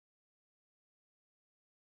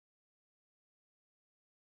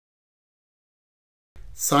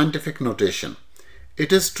Scientific notation.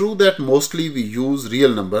 It is true that mostly we use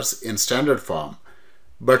real numbers in standard form,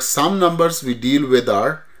 but some numbers we deal with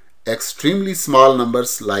are extremely small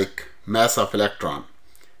numbers like mass of electron,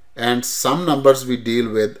 and some numbers we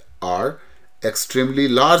deal with are extremely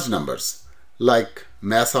large numbers like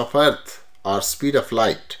mass of earth or speed of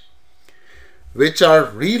light, which are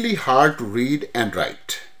really hard to read and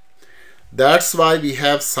write. That's why we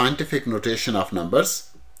have scientific notation of numbers.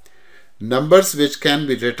 Numbers which can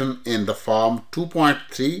be written in the form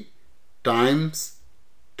 2.3 times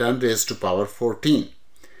 10 raised to power 14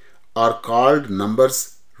 are called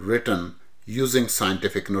numbers written using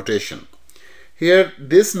scientific notation. Here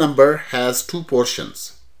this number has two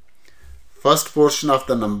portions. First portion of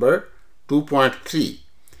the number 2.3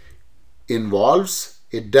 involves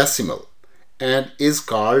a decimal and is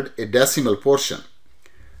called a decimal portion.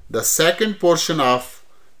 The second portion of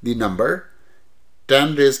the number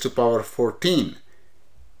 10 raised to power 14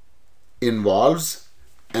 involves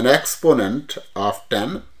an exponent of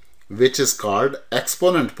 10, which is called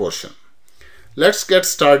exponent portion. Let's get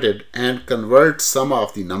started and convert some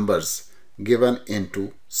of the numbers given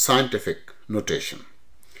into scientific notation.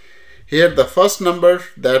 Here the first number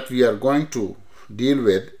that we are going to deal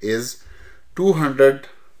with is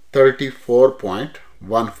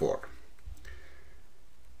 234.14.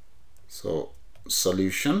 So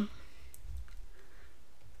solution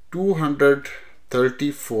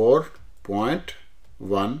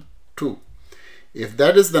 234.12. If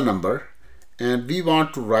that is the number and we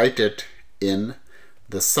want to write it in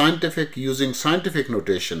the scientific using scientific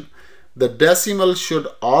notation, the decimal should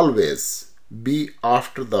always be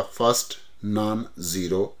after the first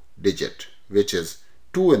non-zero digit, which is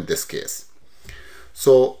 2 in this case.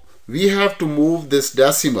 So we have to move this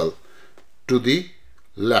decimal to the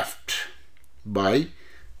left by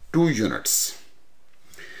 2 units.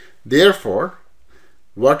 Therefore,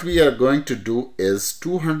 what we are going to do is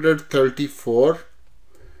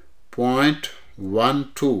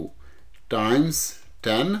 234.12 times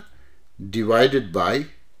 10 divided by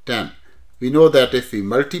 10. We know that if we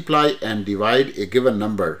multiply and divide a given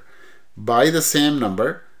number by the same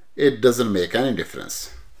number, it doesn't make any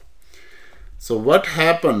difference. So what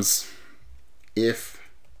happens if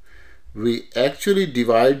we actually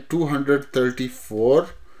divide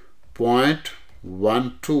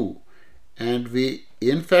 234.12 and we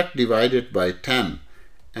in fact divide it by 10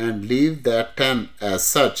 and leave that 10 as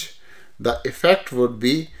such? The effect would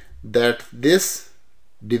be that this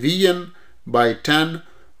division by 10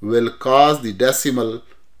 will cause the decimal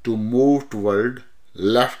to move toward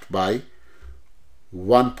left by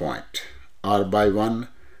 1 point or by 1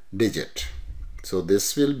 digit. So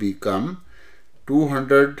this will become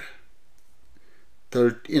 230,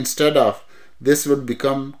 instead of this would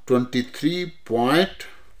become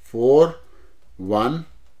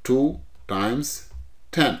 23.412 times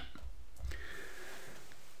 10.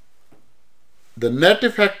 The net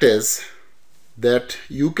effect is that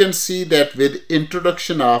you can see that with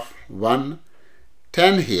introduction of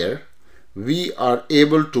 110 here, we are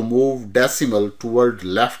able to move decimal toward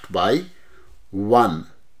left by 1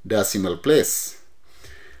 decimal place.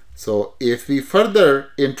 So if we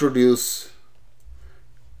further introduce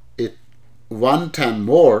it 110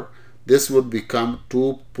 more, this would become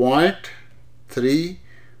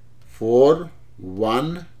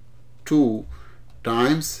 2.3412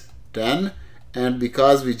 times 10, and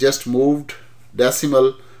because we just moved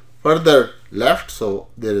decimal further left, so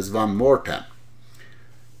there is one more 10.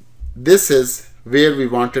 This is where we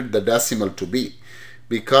wanted the decimal to be,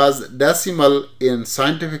 because decimal in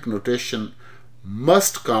scientific notation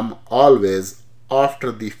must come always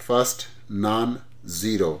after the first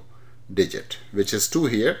non-zero digit, which is 2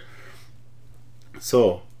 here.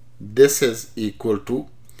 So this is equal to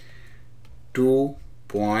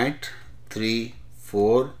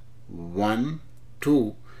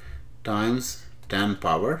 2.3412 times 10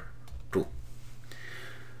 power 2.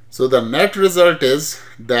 So the net result is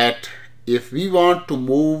that if we want to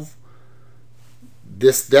move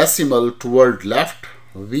this decimal toward left,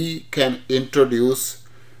 we can introduce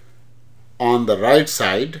on the right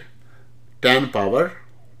side 10 power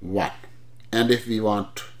 1, and if we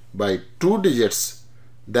want by 2 digits,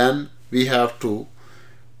 then we have to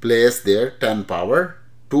place there 10 power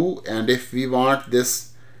 2, and if we want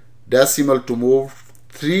this decimal to move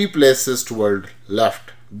 3 places toward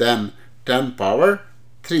left, then 10 power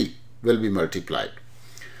 3 will be multiplied.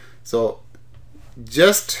 So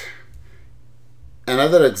just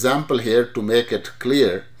another example here to make it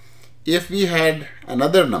clear. If we had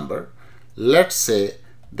another number, let's say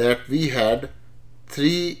that we had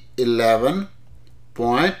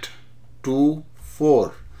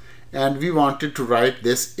 311.24, and we wanted to write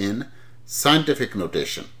this in scientific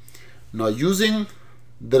notation. Now, using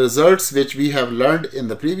the results which we have learned in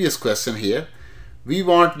the previous question here, we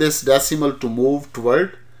want this decimal to move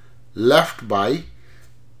toward left by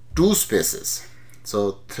 2 spaces.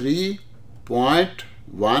 So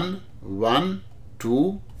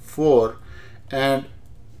 3.1124, and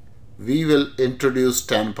we will introduce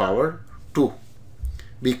 10 power 2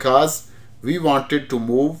 because we wanted to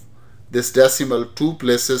move this decimal 2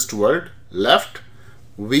 places toward left.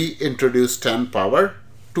 We introduce 10 power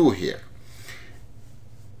 2 here.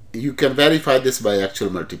 You can verify this by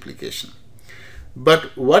actual multiplication.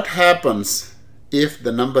 But what happens if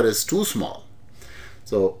the number is too small?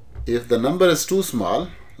 So if the number is too small,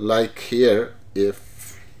 like here,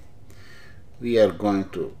 if we are going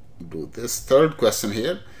to do this third question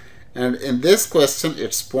here, and in this question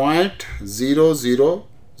it's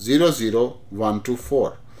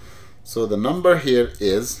 0.0000124. So the number here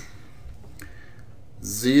is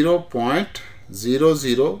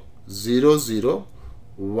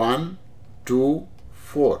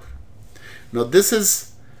 0.0000124. Now this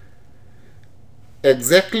is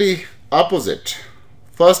exactly opposite.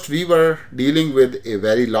 First we were dealing with a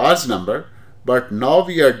very large number, but now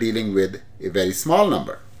we are dealing with a very small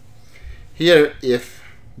number. Here, if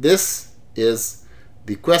this is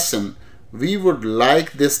the question, we would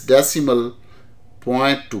like this decimal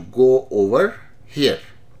point to go over here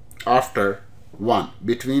after 1,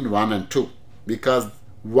 between 1 and 2, because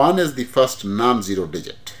 1 is the first non-zero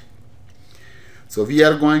digit. So we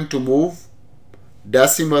are going to move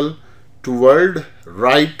decimal toward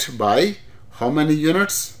right by how many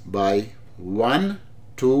units? By 1,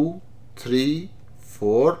 2, 3,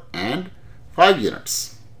 4 and 5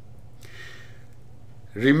 units.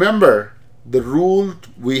 Remember the rule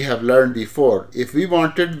we have learned before. If we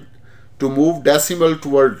wanted to move decimal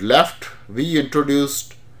toward left, we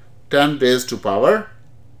introduced 10 raised to power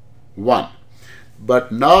 1.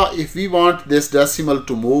 But now if we want this decimal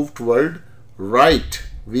to move toward right,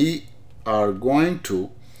 we are going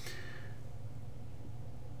to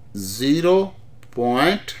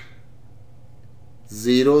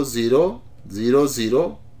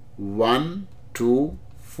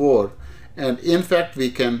 0.0000124, and in fact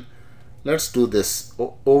we can, let's do this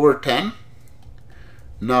over 10.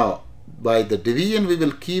 Now by the division we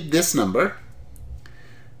will keep this number,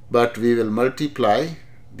 but we will multiply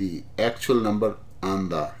the actual number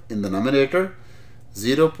on in the numerator.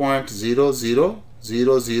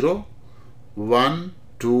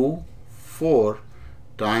 0.0000124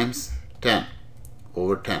 times 10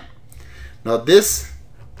 over 10. Now this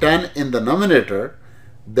 10 in the numerator,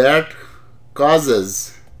 that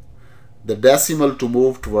causes the decimal to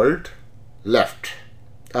move toward left,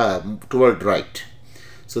 toward right.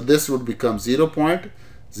 So this would become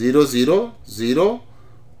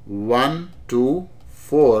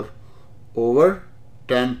 0.0000124 over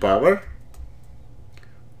 10 power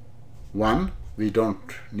 1. We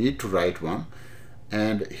don't need to write 1,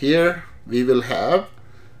 and here we will have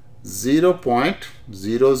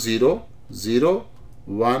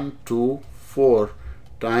 0.0000124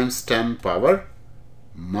 times 10 power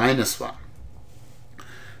minus 1.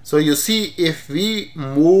 So you see, if we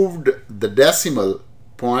moved the decimal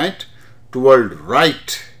point toward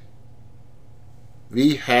right,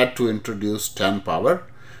 we had to introduce 10 power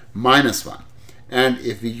minus 1. And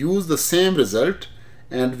if we use the same result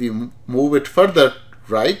and we move it further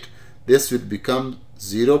right, this would become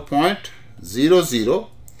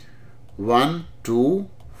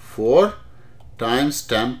 0.00124 times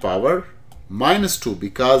 10 power minus 2,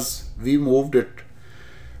 because we moved it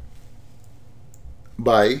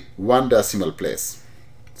by 1 decimal place.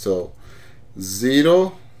 So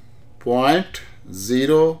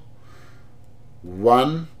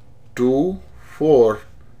 0.0124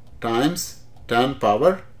 times 10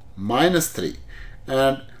 power minus 3,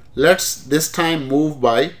 and let's this time move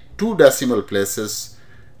by 2 decimal places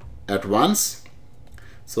at once.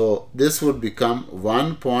 So this would become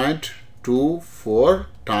 1.24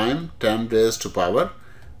 times 10 raised to power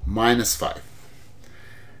minus 5.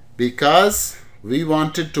 Because we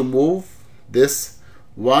wanted to move this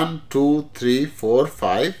 1, 2, 3, 4,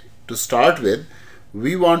 5 to start with,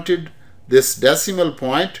 we wanted this decimal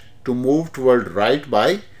point to move toward right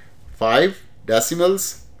by 5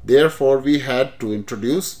 decimals. Therefore we had to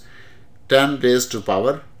introduce 10 raised to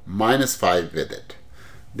power minus 5 with it.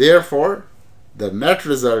 Therefore the net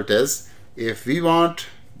result is, if we want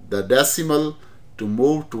the decimal to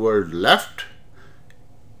move toward left,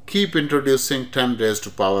 keep introducing 10 raised to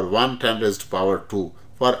power 1, 10 raised to power 2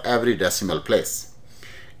 for every decimal place.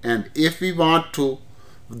 And if we want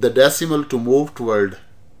the decimal to move toward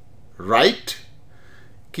right,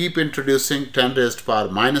 keep introducing 10 raised to power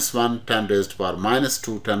minus 1, 10 raised to power minus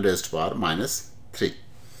 2, 10 raised to power minus 3.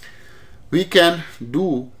 We can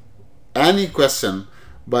do any question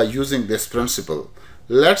by using this principle.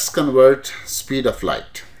 Let's convert speed of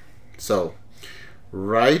light. So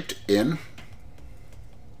write in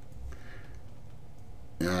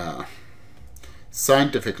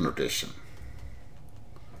scientific notation.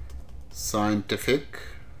 Scientific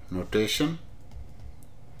notation,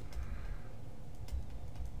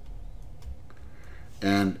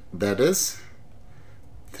 and that is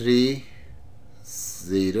 3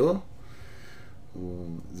 0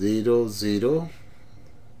 0 0 0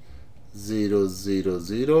 0 0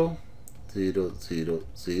 0 0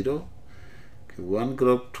 0. One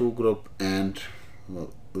group, two group, and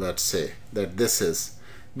well, let's say that this is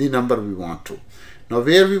the number we want to. Now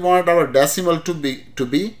where we want our decimal to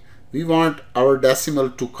be, we want our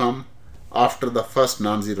decimal to come after the first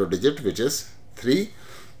non-zero digit, which is 3.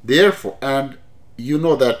 Therefore, and you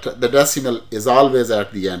know that the decimal is always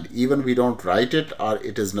at the end. Even we don't write it or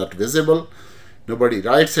it is not visible, nobody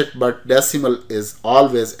writes it, but decimal is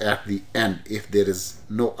always at the end if there is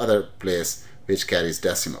no other place which carries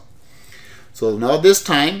decimal. So now this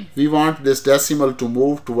time we want this decimal to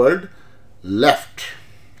move toward left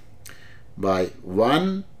by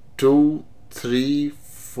 1, 2, 3,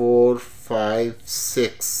 4, 5,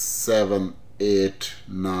 6, 7, 8,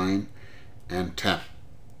 9, and 10.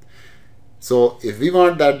 So if we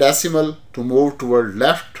want that decimal to move toward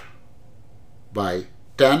left by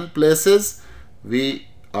 10 places, we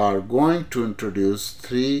are going to introduce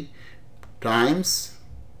 3 times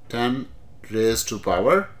 10 raised to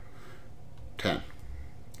power 10,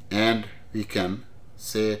 and we can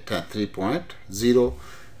say 3.0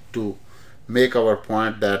 to make our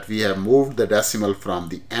point that we have moved the decimal from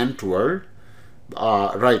the end toward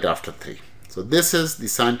right after 3. So this is the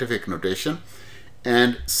scientific notation,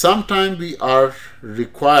 and sometimes we are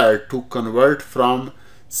required to convert from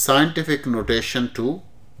scientific notation to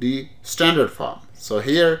the standard form. So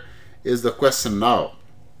here is the question now.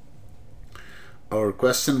 Our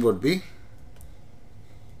question would be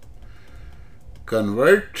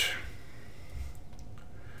convert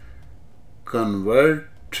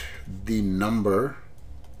the number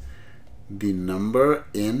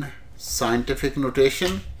in scientific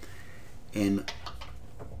notation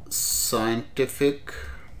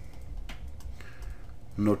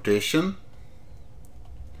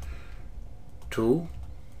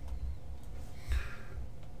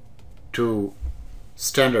to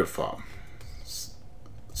standard form.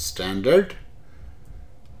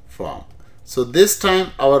 So this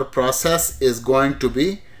time our process is going to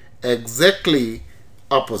be exactly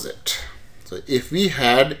opposite. So if we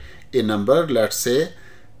had a number, let's say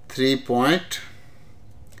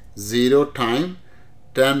 3.0 times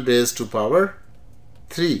 10 raised to power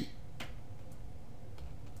 3.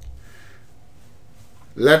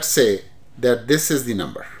 Let's say that this is the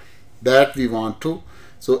number that we want to.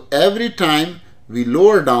 So every time we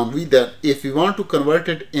lower down, if we want to convert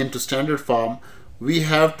it into standard form, we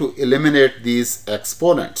have to eliminate these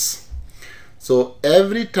exponents. So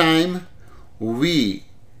every time we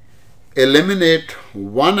eliminate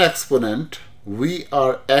one exponent, we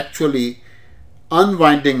are actually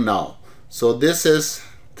unwinding now. So this is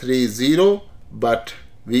 30, but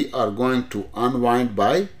we are going to unwind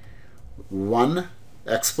by one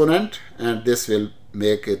exponent, and this will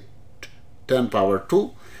make it 10 power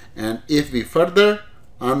 2. And if we further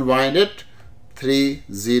unwind it,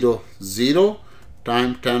 300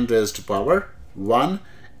 times 10 raised to power 1,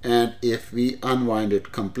 and if we unwind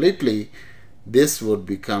it completely, this would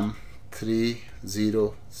become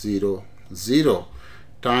 3000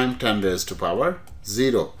 times 10 raised to power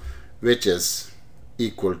 0, which is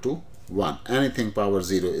equal to 1. Anything power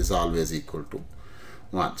 0 is always equal to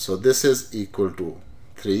 1. So this is equal to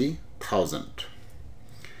 3000.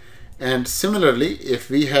 And similarly, if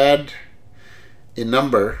we had a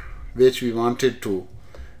number which we wanted to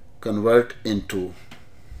convert into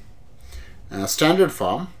standard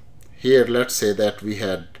form, here let's say that we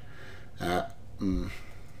had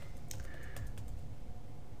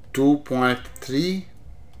 2.3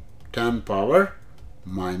 10 power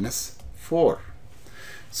minus 4.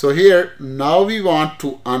 So here now we want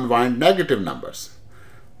to unwind negative numbers.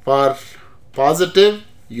 For positive,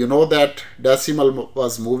 you know that decimal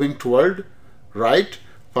was moving toward right.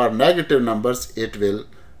 For negative numbers, it will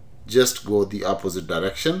just go the opposite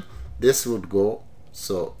direction. This would go,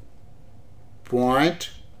 so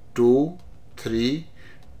 0.23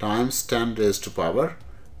 times 10 raised to power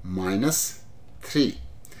minus 3.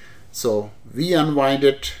 So we unwind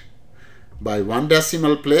it by one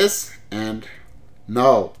decimal place, and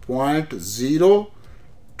now 0.0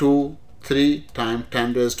 2, 3 times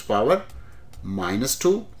 10 raised to power minus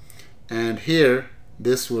 2, and here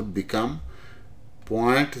this would become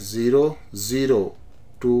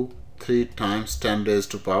 0.0023 times 10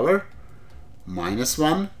 raised to power minus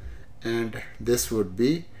 1, and this would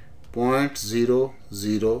be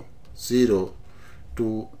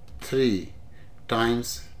 0.00023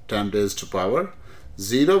 times 10 raised to power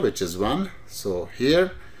 0, which is 1. So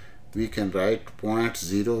here we can write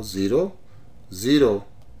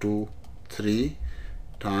 0.00023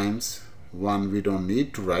 times 1. We don't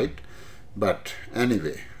need to write, but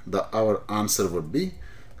anyway, our answer would be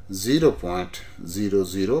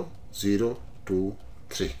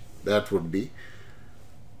 0.00023. That would be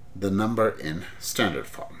the number in standard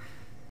form.